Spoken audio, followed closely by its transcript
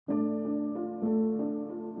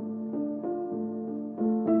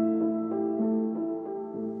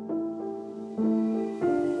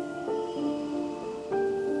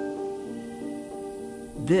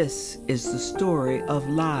This is the story of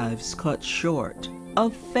lives cut short,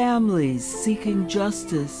 of families seeking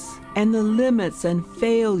justice, and the limits and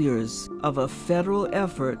failures of a federal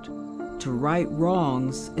effort to right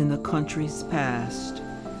wrongs in the country's past.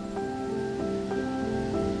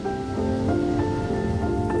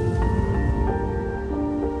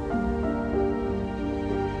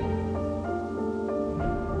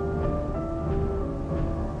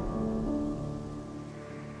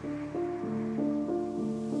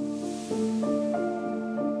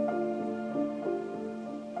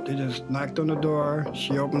 They just knocked on the door.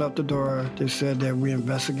 She opened up the door. They said that we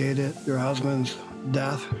investigated your husband's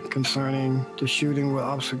death concerning the shooting with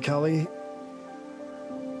Officer Kelly,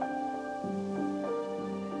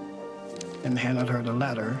 and handed her the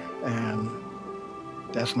letter, and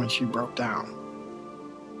that's when she broke down.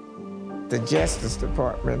 The Justice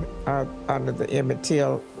Department, under the Emmett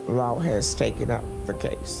Till law, has taken up the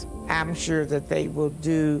case. I'm sure that they will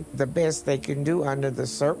do the best they can do under the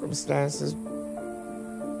circumstances.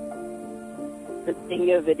 The thing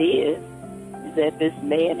of it is that this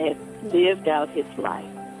man has lived out his life.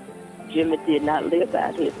 Jimmy did not live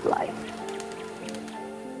out his life.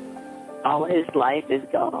 All his life is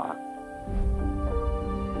gone.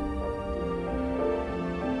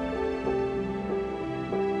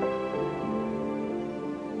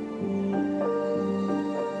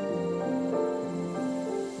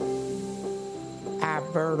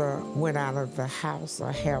 Alberta went out of the house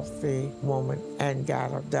a healthy woman and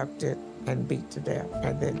got abducted and beat to death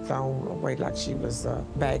and then thrown away like she was a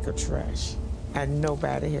bag of trash. And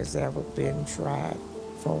nobody has ever been tried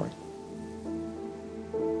for it.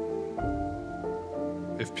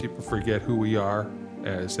 If people forget who we are,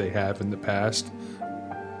 as they have in the past,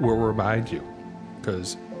 we'll remind you,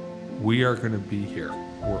 because we are going to be here.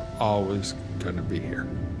 We're always going to be here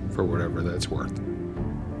for whatever that's worth.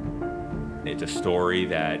 It's a story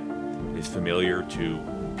that is familiar to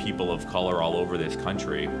people of color all over this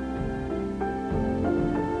country.